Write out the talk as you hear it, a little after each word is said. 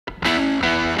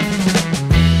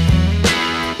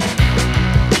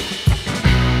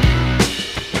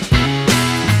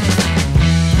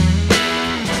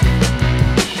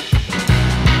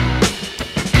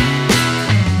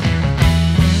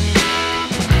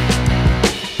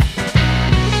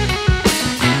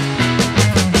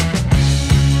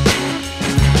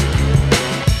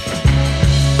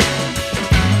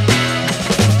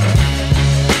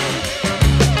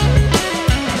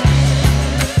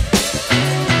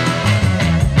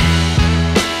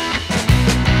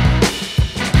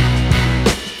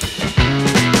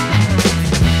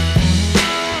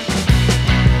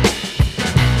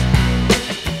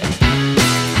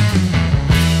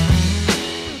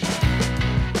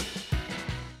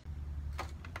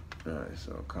Alright,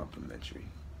 so complimentary.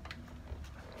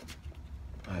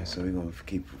 Alright, so we're gonna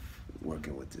keep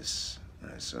working with this.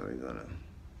 Alright, so we're gonna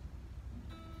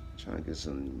try to get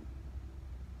some.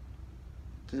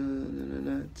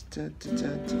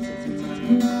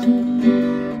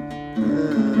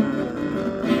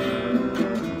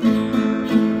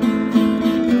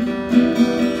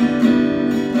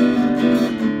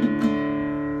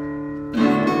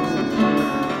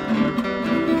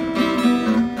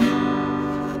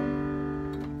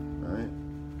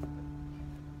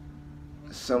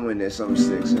 Somewhere in there, something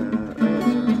sticks.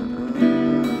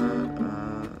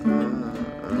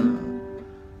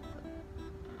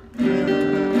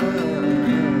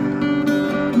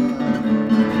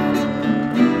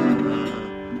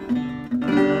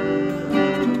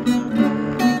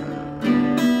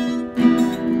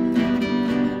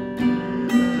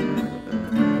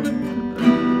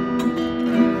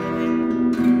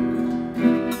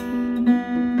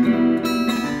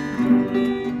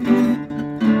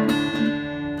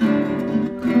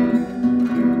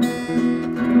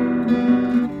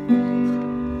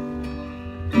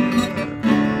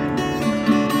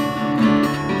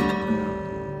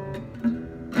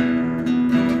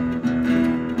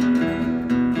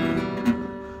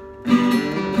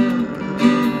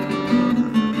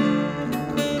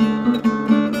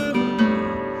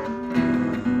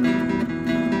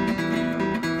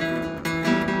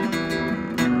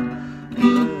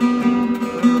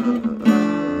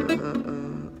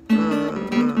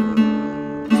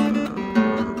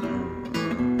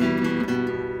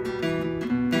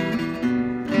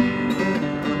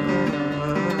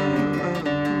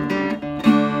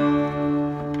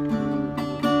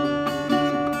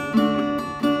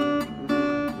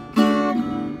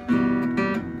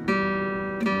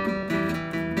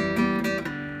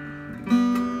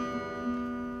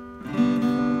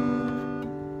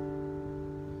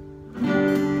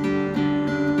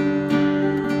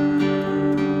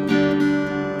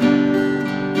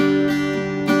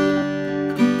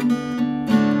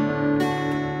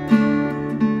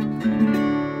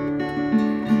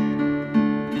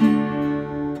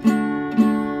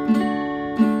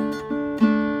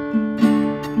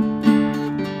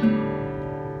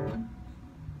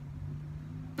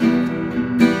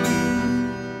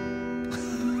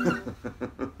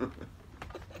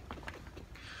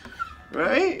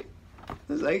 Right?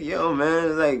 It's like, yo, man,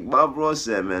 it's like Bob Ross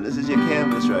said, man, this is your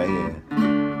canvas right here.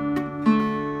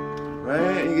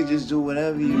 Right? You can just do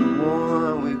whatever you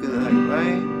want. We could, like,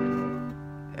 right?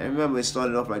 And remember, it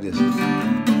started off like this. And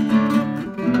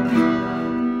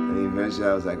eventually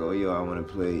I was like, oh, yo, I want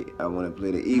to play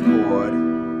the E chord,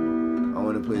 I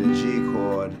want to play the G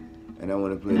chord, and I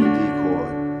want to play the D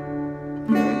chord.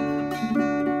 Okay?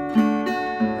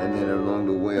 And then along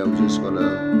the way, I'm just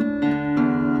gonna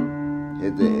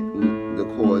hit the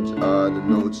chords, the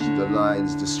notes, the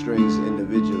lines, the strings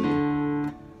individually,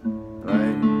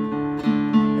 right?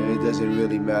 And it doesn't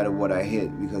really matter what I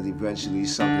hit because eventually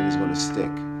something is gonna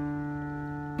stick.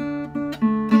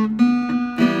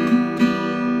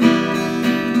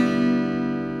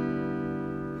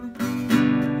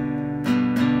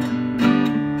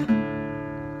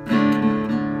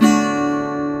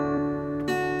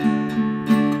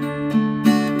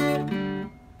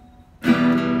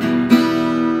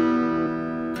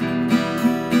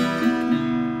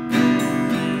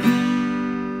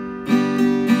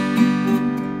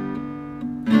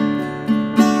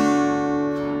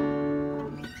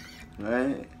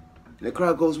 Right? And the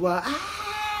crowd goes wild.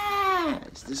 Ah!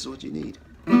 This is what you need.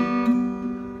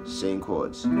 Same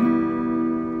chords.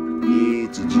 E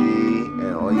to G,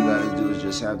 and all you gotta do is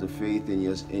just have the faith in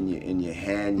your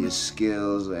hand, your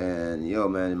skills, and yo,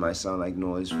 man, it might sound like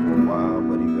noise for a while,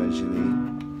 but eventually,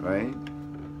 right?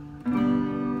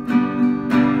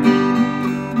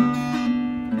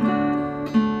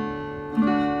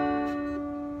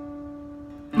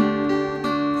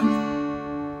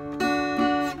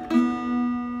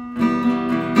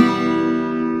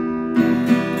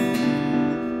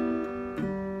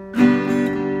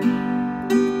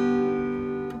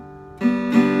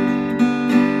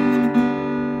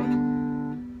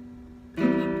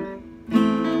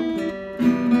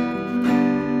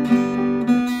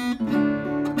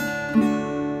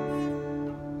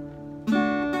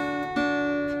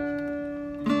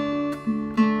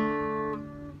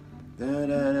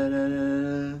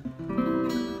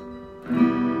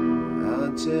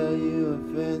 I'll tell you a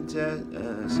fantastic.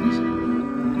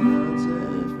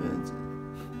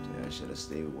 I should have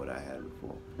stayed with what I had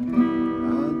before.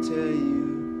 I'll tell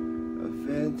you a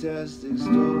fantastic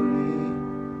story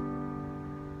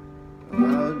of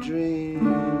how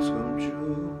dreams come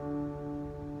true.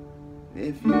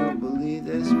 if you believe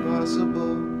that's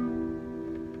possible.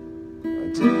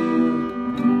 I tell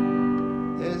you,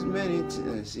 there's many.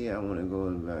 See, I want to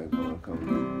go back. I want to come.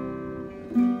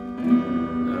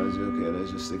 I was okay.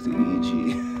 Let's just stick to E, G.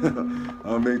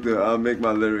 I'll make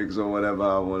my lyrics or whatever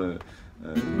I want to.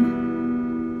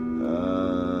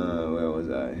 Where was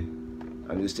I?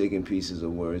 I'm just taking pieces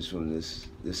of words from this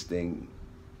thing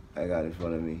I got in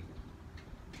front of me.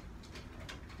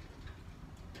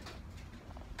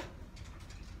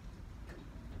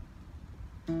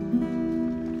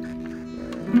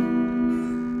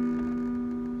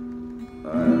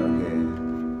 Okay.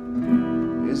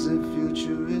 It's a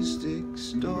futuristic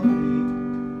story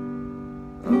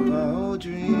of how old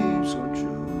dreams come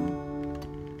true.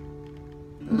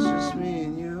 It's just me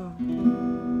and you,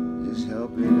 just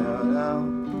helping out.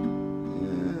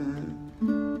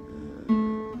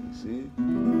 See,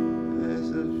 it's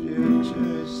a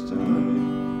future story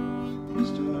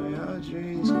how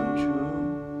dreams come true.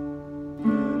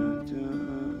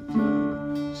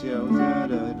 See how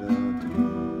everything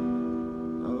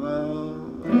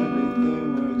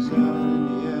works out in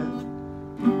the end,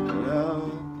 but how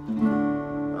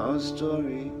our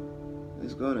story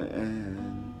is gonna end.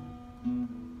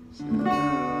 So,